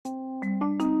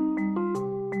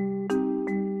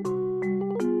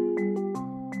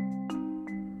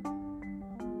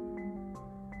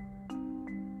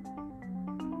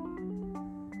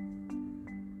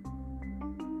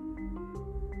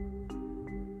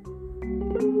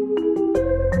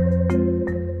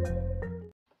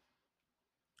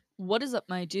What is up,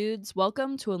 my dudes?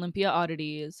 Welcome to Olympia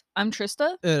Oddities. I'm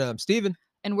Trista, And I'm Steven.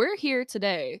 and we're here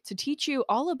today to teach you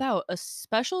all about a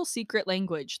special secret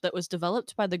language that was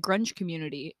developed by the grunge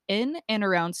community in and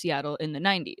around Seattle in the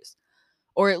 90s.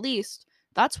 Or at least,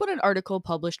 that's what an article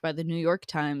published by the New York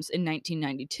Times in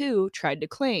 1992 tried to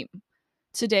claim.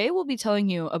 Today, we'll be telling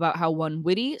you about how one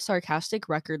witty, sarcastic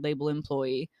record label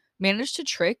employee managed to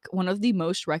trick one of the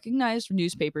most recognized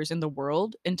newspapers in the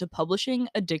world into publishing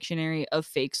a dictionary of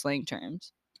fake slang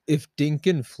terms. If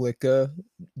Dinkin Flicka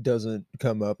doesn't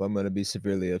come up, I'm gonna be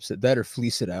severely upset. That or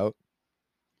Fleece It Out.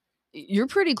 You're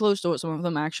pretty close to what some of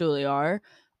them actually are.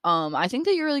 I think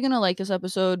that you're really gonna like this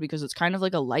episode because it's kind of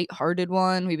like a light-hearted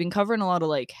one. We've been covering a lot of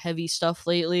like heavy stuff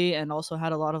lately and also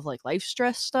had a lot of like life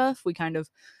stress stuff. We kind of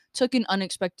took an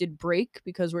unexpected break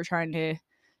because we're trying to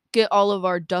get all of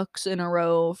our ducks in a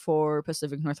row for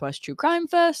Pacific Northwest True Crime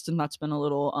Fest, and that's been a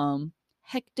little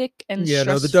hectic and Yeah,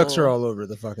 no, the ducks are stressful. all over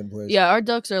the fucking place. Yeah, our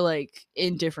ducks are like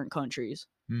in different countries.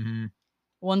 Mhm.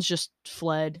 One's just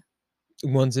fled.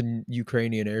 One's in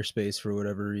Ukrainian airspace for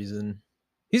whatever reason.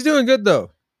 He's doing good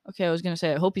though. Okay, I was gonna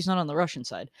say I hope he's not on the Russian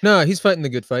side. No, he's fighting the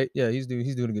good fight. Yeah, he's doing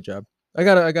a good job. I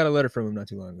got a letter from him not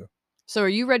too long ago. So are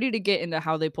you ready to get into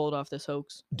how they pulled off this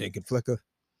hoax? Dinkin Flicka.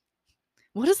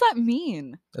 What does that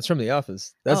mean? That's from The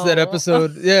Office. That's that Oh.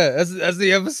 episode. Yeah, that's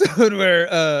the episode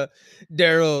where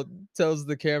Daryl tells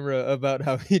the camera about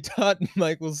how he taught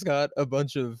Michael Scott a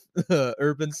bunch of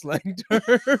urban slang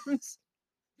terms.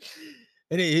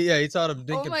 And he taught him Oh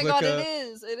Dink and my god, it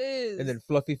Flicka. is. It And is. then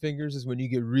Fluffy Fingers is when you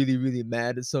get really, really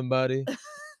mad at somebody and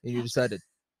you decide to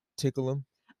tickle them.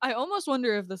 I almost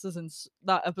wonder if this is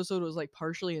that episode was like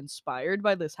partially inspired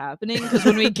by this happening because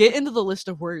when we get into the list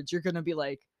of words, you're gonna be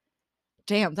like,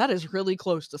 "Damn, that is really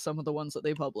close to some of the ones that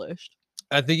they published."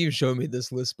 I think you've shown me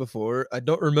this list before. I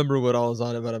don't remember what all is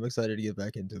on it, but I'm excited to get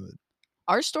back into it.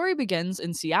 Our story begins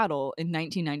in Seattle in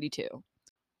 1992.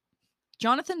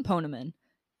 Jonathan Poneman,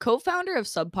 co-founder of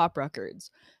Sub Pop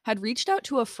Records, had reached out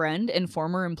to a friend and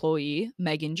former employee,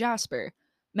 Megan Jasper.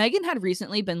 Megan had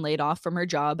recently been laid off from her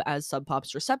job as Sub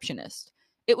Pop's receptionist.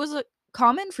 It was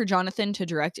common for Jonathan to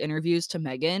direct interviews to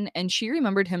Megan, and she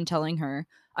remembered him telling her,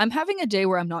 "I'm having a day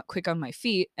where I'm not quick on my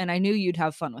feet, and I knew you'd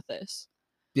have fun with this."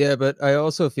 Yeah, but I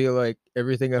also feel like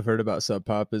everything I've heard about Sub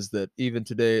Pop is that even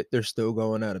today they're still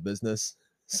going out of business.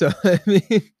 So I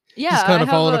mean, Yeah, just kind of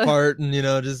falling apart, and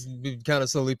just kind of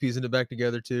slowly piecing it back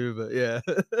together too. But yeah,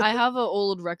 I have an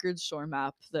old record store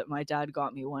map that my dad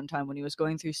got me one time when he was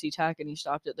going through SeaTac and he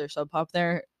stopped at their Sub Pop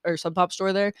there or Sub Pop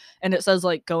store there, and it says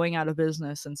like going out of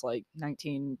business since like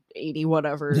 1980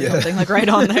 whatever, yeah, something like right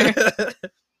on there.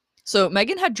 So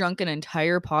Megan had drunk an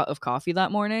entire pot of coffee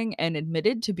that morning and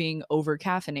admitted to being over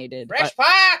caffeinated. Fresh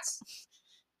pots.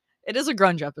 It is a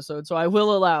grunge episode, so I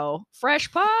will allow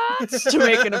fresh pots to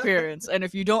make an appearance. And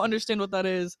if you don't understand what that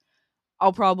is,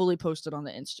 I'll probably post it on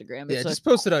the Instagram. Yeah, It's just a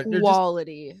post it on. Or just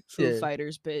quality Foo yeah,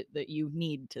 Fighters bit that you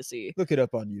need to see. look it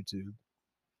up on YouTube.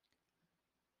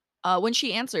 When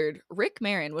she answered, Rick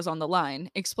Marin was on the line,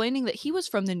 explaining that he was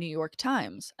from the New York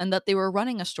Times and that they were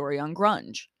running a story on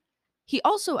grunge. He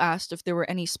also asked if there were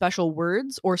any special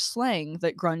words or slang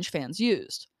that grunge fans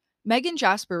used. Megan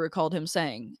Jasper recalled him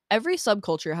saying, "Every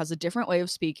subculture has a different way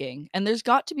of speaking, and there's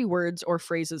got to be words or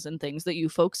phrases and things that you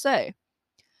folks say."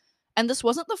 And this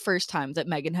wasn't the first time that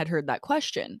Megan had heard that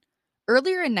question.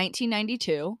 Earlier in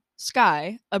 1992,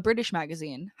 Sky, a British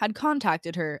magazine, had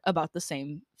contacted her about the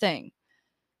same thing.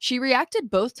 She reacted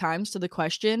both times to the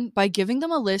question by giving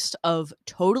them a list of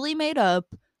totally made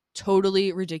up,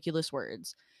 totally ridiculous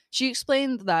words. She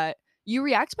explained that you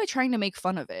react by trying to make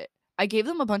fun of it. I gave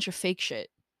them a bunch of fake shit.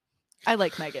 I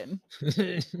like Megan.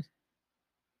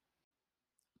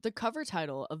 The cover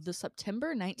title of the September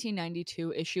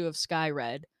 1992 issue of Sky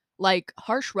read, like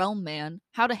Harsh Realm Man,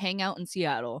 How to Hang Out in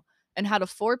Seattle, and had a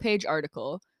 4-page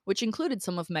article, which included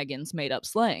some of Megan's made up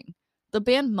slang. The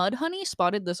band Mudhoney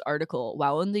spotted this article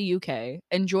while in the UK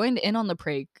and joined in on the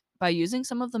prank by using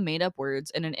some of the made up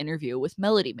words in an interview with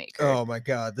Melody Maker. Oh my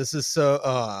god, this is so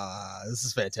this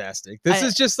is fantastic. This I,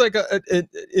 is just like an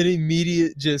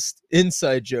immediate just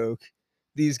inside joke.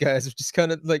 These guys are just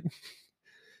kind of like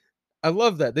I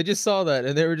love that. They just saw that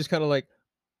and they were just kind of like,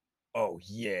 "Oh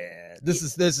yeah. This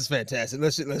is fantastic.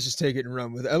 Let's just take it and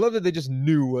run with it." I love that they just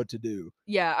knew what to do.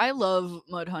 yeah, I love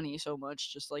Mudhoney so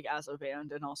much, just like as a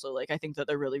band, and also like I think that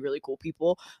they're really, really cool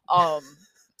people.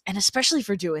 And especially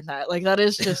for doing that, like that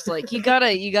is just like you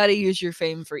gotta use your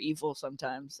fame for evil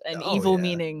sometimes, and Oh evil yeah.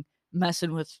 meaning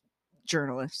messing with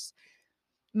journalists.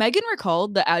 Megan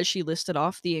recalled that as she listed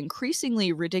off the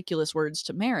increasingly ridiculous words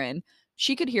to Marin,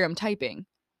 she could hear him typing.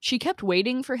 She kept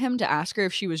waiting for him to ask her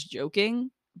if she was joking,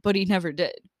 but he never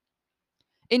did.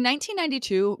 In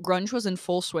 1992, grunge was in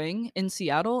full swing in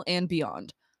Seattle and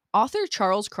beyond. Author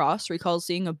Charles Cross recalls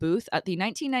seeing a booth at the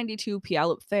 1992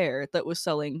 Puyallup Fair that was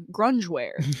selling grunge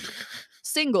wear.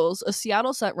 Singles, a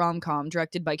Seattle set rom-com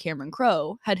directed by Cameron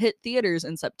Crowe, had hit theaters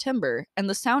in September, and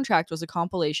the soundtrack was a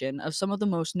compilation of some of the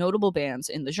most notable bands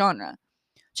in the genre.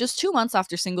 Just 2 months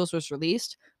after Singles was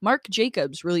released, Marc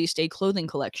Jacobs released a clothing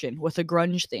collection with a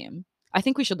grunge theme. I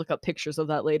think we should look up pictures of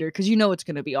that later because you know it's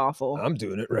going to be awful. I'm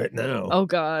doing it right now. Oh,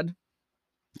 God.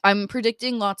 I'm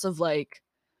predicting lots of like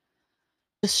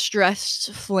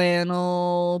distressed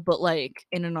flannel, but like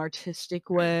in an artistic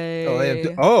way. Oh, I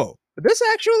am. Oh, this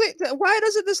actually. Why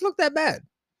doesn't this look that bad?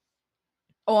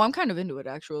 Oh, I'm kind of into it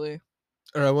actually.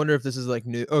 Or I wonder if this is like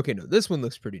new. Okay, no, this one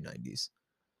looks pretty 90s.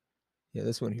 Yeah,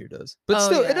 this one here does. But Oh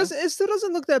still, it yeah. doesn't. It still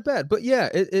doesn't look that bad. But yeah,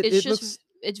 It's it just looks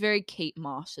it's very Kate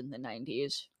Moss in the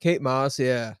 90s. Kate Moss,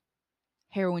 yeah,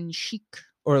 Heroin chic.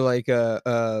 or like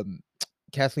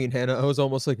Kathleen Hanna. I was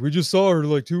almost like, we just saw her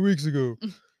like 2 weeks ago.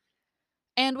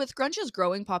 And with grunge's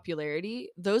growing popularity,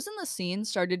 those in the scene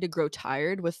started to grow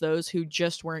tired with those who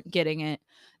just weren't getting it.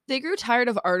 They grew tired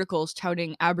of articles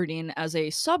touting Aberdeen as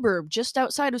a suburb just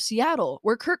outside of Seattle,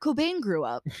 where Kurt Cobain grew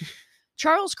up.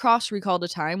 Charles Cross recalled a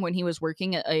time when he was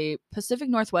working at a Pacific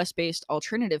Northwest based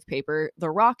alternative paper, The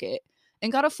Rocket,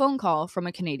 and got a phone call from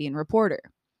a Canadian reporter.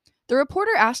 The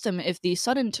reporter asked him if the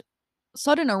sudden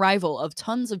arrival of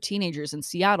tons of teenagers in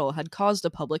Seattle had caused a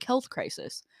public health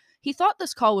crisis. He thought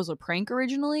this call was a prank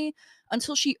originally,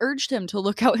 until she urged him to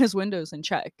look out his windows and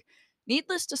check.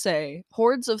 Needless to say,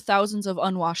 hordes of thousands of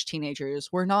unwashed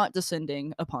teenagers were not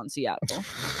descending upon Seattle.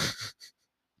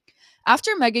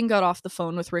 After Megan got off the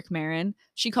phone with Rick Marin,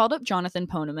 she called up Jonathan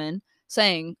Poneman,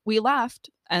 saying, "We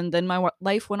laughed, and then my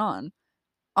life went on."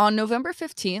 On November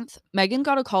 15th, Megan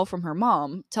got a call from her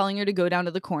mom telling her to go down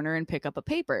to the corner and pick up a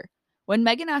paper. When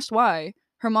Megan asked why,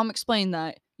 her mom explained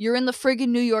that, "You're in the friggin'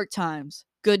 New York Times.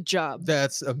 Good job."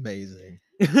 That's amazing.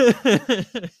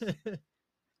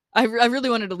 I really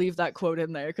wanted to leave that quote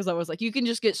in there because I was like, you can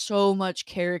just get so much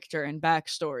character and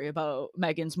backstory about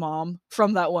Megan's mom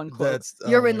from that one quote. That's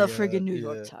You're oh in my the friggin' God, New yeah.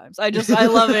 York Times. I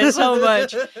love it so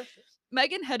much.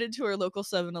 Megan headed to her local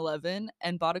 7-Eleven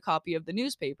and bought a copy of the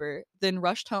newspaper, then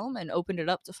rushed home and opened it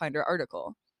up to find her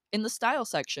article. In the style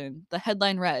section, the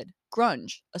headline read,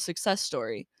 "Grunge, a success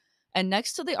story." And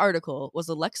next to the article was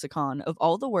a lexicon of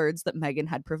all the words that Megan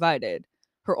had provided.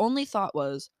 Her only thought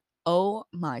was, oh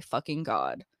my fucking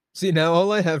God. See, now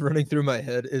all I have running through my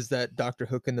head is that Dr.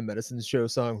 Hook and the Medicine Show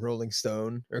song Rolling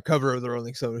Stone, or cover of the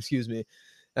Rolling Stone, excuse me.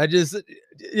 I was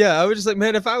just like,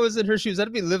 man, if I was in her shoes,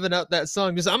 I'd be living out that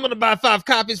song. Just, I'm going to buy 5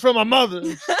 copies for my mother.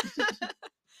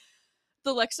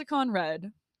 The lexicon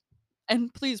read,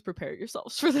 and please prepare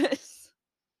yourselves for this.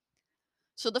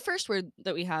 So the first word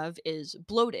that we have is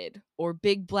bloated, or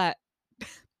big bag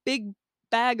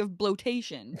of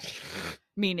bloatation,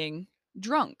 meaning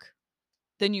drunk.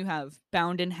 Then you have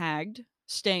bound and hagged,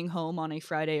 staying home on a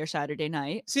Friday or Saturday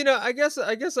night. See, now I guess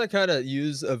I kind of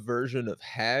use a version of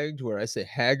hagged where I say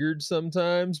haggard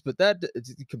sometimes, but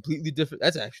it's completely different.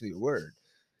 That's actually a word.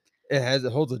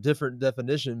 It holds a different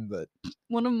definition, but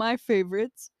One of my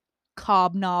favorites,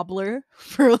 cobnobbler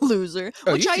for a loser,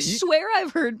 Oh, which you I see- you- swear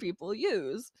I've heard people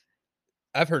use.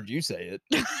 I've heard you say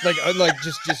it. Like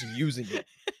just using it.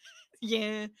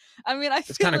 Yeah. I mean, I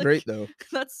It's feel kind of like great though.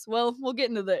 we'll get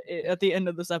into at the end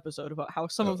of this episode about how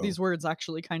some of Uh-oh. these words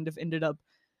actually kind of ended up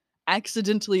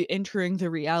accidentally entering the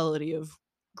reality of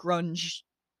grunge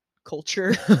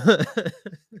culture.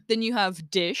 Then you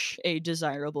have dish, a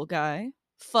desirable guy.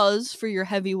 Fuzz for your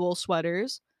heavy wool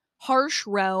sweaters. Harsh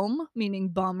realm, meaning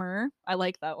bummer. I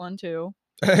like that one too.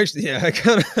 Actually, yeah, I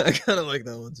kind of like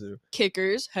that one too.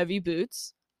 Kickers, heavy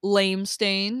boots. Lame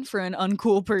stain for an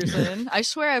uncool person. I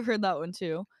swear I've heard that one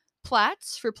too.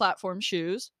 Plats for platform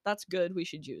shoes. That's good. We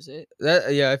should use it.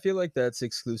 I feel like that's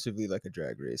exclusively like a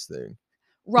drag race thing.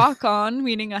 Rock on,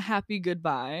 meaning a happy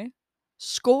goodbye.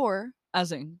 Score,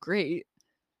 as in great.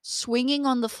 Swinging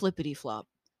on the flippity flop.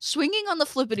 Swinging on the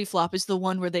flippity flop is the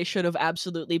one where they should have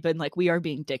absolutely been like, we are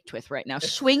being dicked with right now.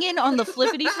 Swinging on the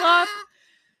flippity flop,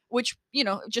 which,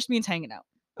 just means hanging out.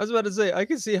 I was about to say, I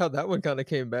can see how that one kind of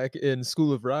came back in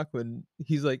School of Rock when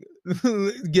he's like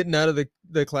getting out of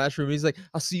the classroom. He's like,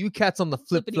 I'll see you cats on the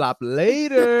flip flop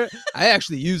later. I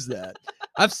actually use that.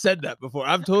 I've said that before.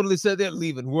 I've totally said that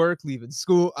leaving work, leaving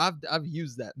school. I've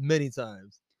used that many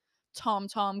times. Tom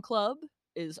Tom Club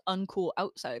is uncool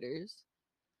outsiders.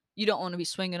 You don't want to be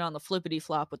swinging on the flippity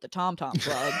flop with the Tom Tom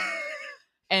Club.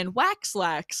 And wax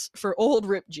slacks for old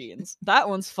ripped jeans. That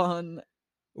one's fun.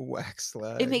 Wax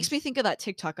slags. It makes me think of that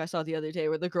TikTok I saw the other day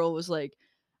where the girl was like,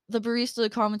 the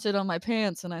barista commented on my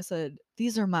pants, and I said,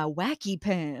 these are my wacky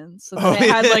pants. And then Oh, it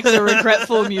had like the yeah.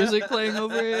 regretful music playing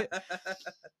over it.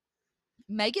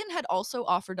 Megan had also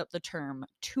offered up the term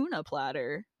tuna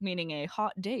platter, meaning a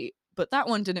hot date, but that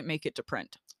one didn't make it to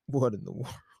print. What in the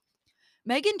world?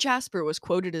 Megan Jasper was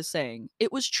quoted as saying,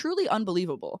 "It was truly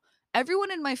unbelievable.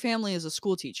 Everyone in my family is a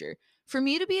school teacher. For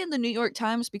me to be in the New York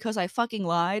Times because I fucking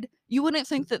lied, you wouldn't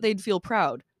think that they'd feel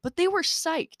proud. But they were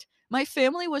psyched. My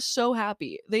family was so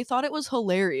happy. They thought it was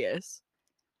hilarious."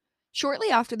 Shortly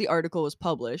after the article was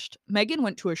published, Megan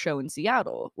went to a show in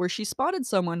Seattle where she spotted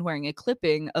someone wearing a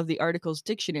clipping of the article's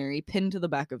dictionary pinned to the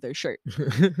back of their shirt.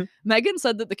 Megan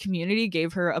said that the community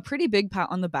gave her a pretty big pat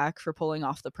on the back for pulling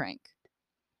off the prank.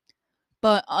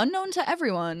 But unknown to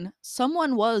everyone,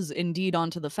 someone was indeed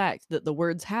onto the fact that the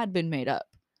words had been made up.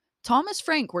 Thomas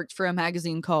Frank worked for a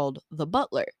magazine called The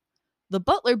Butler. The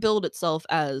Butler billed itself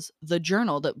as the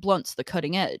journal that blunts the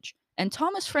cutting edge, and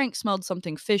Thomas Frank smelled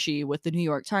something fishy with the New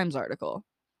York Times article.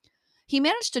 He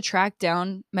managed to track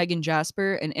down Megan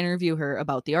Jasper and interview her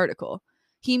about the article.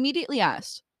 He immediately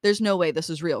asked, "There's no way this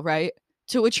is real, right?"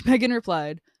 To which Megan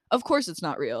replied, "Of course it's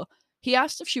not real." He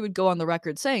asked if she would go on the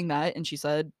record saying that, and she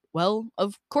said, "Well,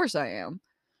 of course I am."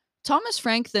 Thomas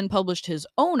Frank then published his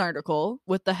own article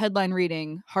with the headline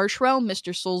reading, "Harsh Realm,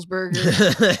 Mr.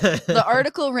 Sulzberger." The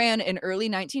article ran in early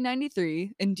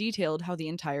 1993 and detailed how the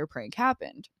entire prank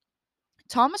happened.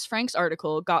 Thomas Frank's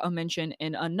article got a mention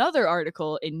in another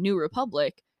article in New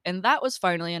Republic, and that was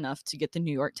finally enough to get the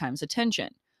New York Times'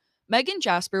 attention. Megan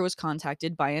Jasper was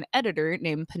contacted by an editor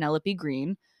named Penelope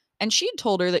Green, and she'd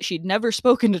told her that she'd never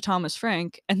spoken to Thomas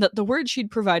Frank and that the words she'd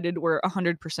provided were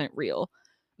 100% real.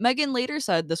 Megan later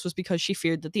said this was because she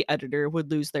feared that the editor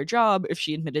would lose their job if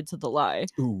she admitted to the lie.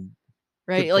 Ooh,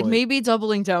 Right? good Like point. maybe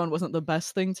doubling down wasn't the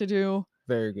best thing to do.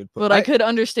 Very good point. But I could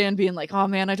understand being like, "Oh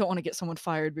man, I don't want to get someone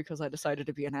fired because I decided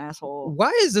to be an asshole."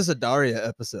 Why is this a Daria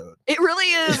episode? It really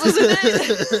is, isn't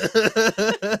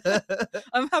it?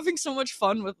 I'm having so much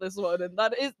fun with this one, and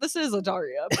this is a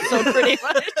Daria episode pretty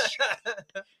much.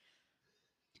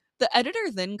 The editor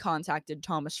then contacted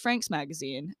Thomas Frank's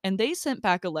magazine, and they sent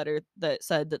back a letter that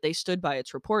said that they stood by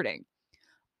its reporting.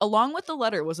 Along with the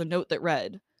letter was a note that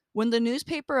read, "When the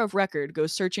newspaper of record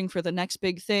goes searching for the next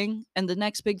big thing, and the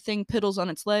next big thing piddles on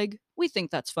its leg, we think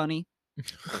that's funny."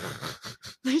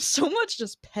 There's so much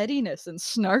just pettiness and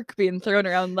snark being thrown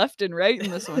around left and right in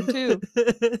this one, too.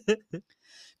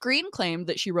 Green claimed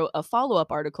that she wrote a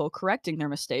follow-up article correcting their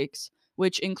mistakes,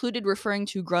 which included referring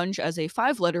to grunge as a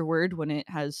 5-letter word when it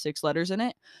has 6 letters in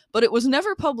it, but it was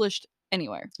never published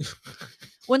anywhere.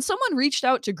 When someone reached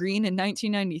out to Green in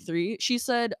 1993, she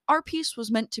said, "Our piece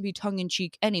was meant to be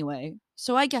tongue-in-cheek anyway,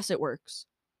 so I guess it works.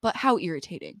 But how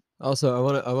irritating." Also, I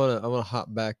wanna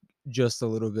hop back just a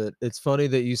little bit. It's funny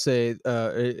that you say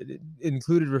it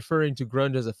included referring to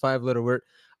grunge as a 5-letter word.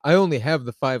 I only have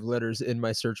the 5 letters in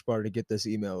my search bar to get this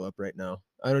email up right now.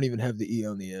 I don't even have the E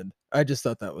on the end. I just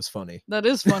thought that was funny. That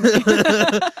is funny.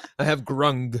 I have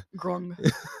grung. Grung.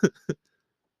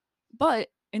 But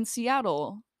in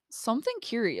Seattle, something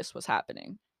curious was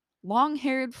happening.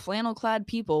 Long-haired, flannel-clad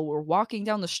people were walking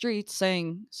down the streets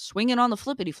saying, "Swinging on the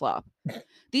flippity-flop."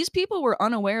 These people were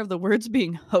unaware of the words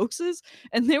being hoaxes,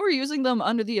 and they were using them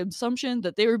under the assumption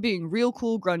that they were being real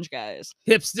cool grunge guys.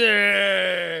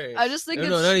 Hipsters. I just think no,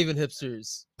 it's not even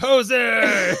hipsters.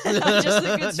 Posers. I just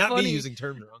think it's not funny me using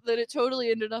terms wrong. that it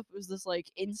totally ended up as this like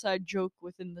inside joke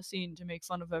within the scene to make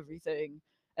fun of everything,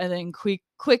 and then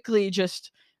quickly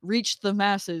just reached the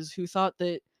masses who thought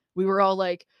that we were all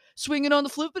like, "Swinging on the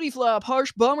flippity flop,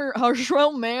 harsh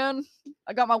realm, man.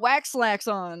 I got my wax slacks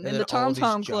on in And the then all Tom these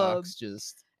Tom Club." jocks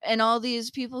just And all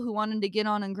these people who wanted to get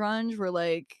on in grunge were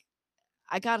like,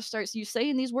 "I gotta start you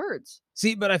saying these words."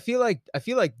 see, but I feel like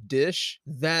Dish,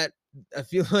 that I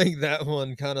feel like that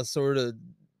one kind of sort of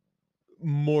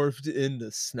morphed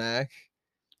into Snack.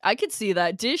 I could see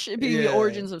that. Dish being the Yeah.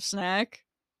 origins of Snack.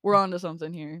 We're onto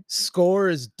something here. Score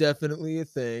is definitely a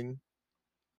thing.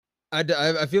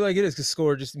 I feel like it is because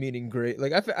score just meaning great.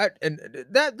 Like and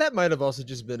that might have also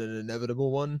just been an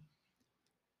inevitable one.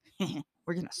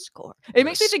 We're gonna score. It We're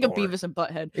makes me think of gonna Beavis and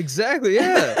Butthead. Exactly,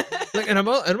 yeah. Like, and I'm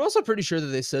also pretty sure that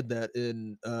they said that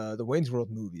in the Wayne's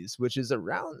World movies, which is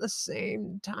around the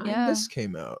same time Yeah. this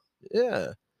came out.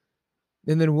 Yeah.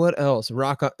 And then what else?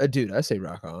 Rock on, dude. I say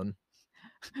rock on.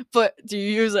 But do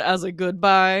you use it as a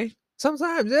goodbye?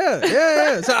 Sometimes,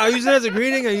 yeah. So I use it as a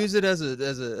greeting. I use it as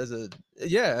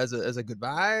a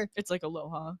goodbye. It's like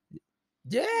aloha.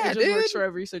 Yeah, It just dude. works for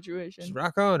every Just situation.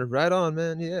 rock on or right on,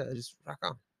 man. Yeah, just rock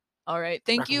on. All right.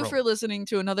 Thank Rock and you roll. for listening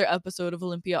to another episode of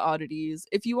Olympia Oddities.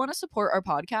 If you want to support our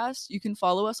podcast, you can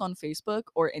follow us on Facebook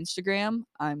or Instagram.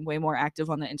 I'm way more active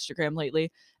on the Instagram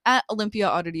lately at Olympia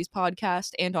Oddities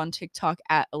Podcast and on TikTok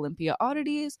at Olympia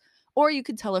Oddities. Or you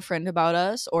could tell a friend about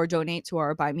us or donate to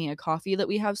our Buy Me a Coffee that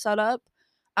we have set up.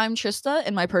 I'm Trista,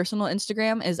 and my personal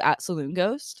Instagram is at Saloon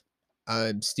Ghost.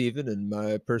 I'm Steven, and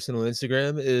my personal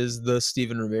Instagram is the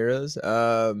Steven Ramirez.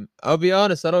 I'll be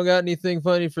honest, I don't got anything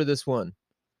funny for this one.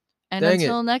 And Dang it.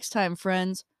 until next time,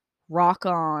 friends, rock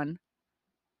on.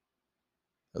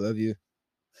 I love you.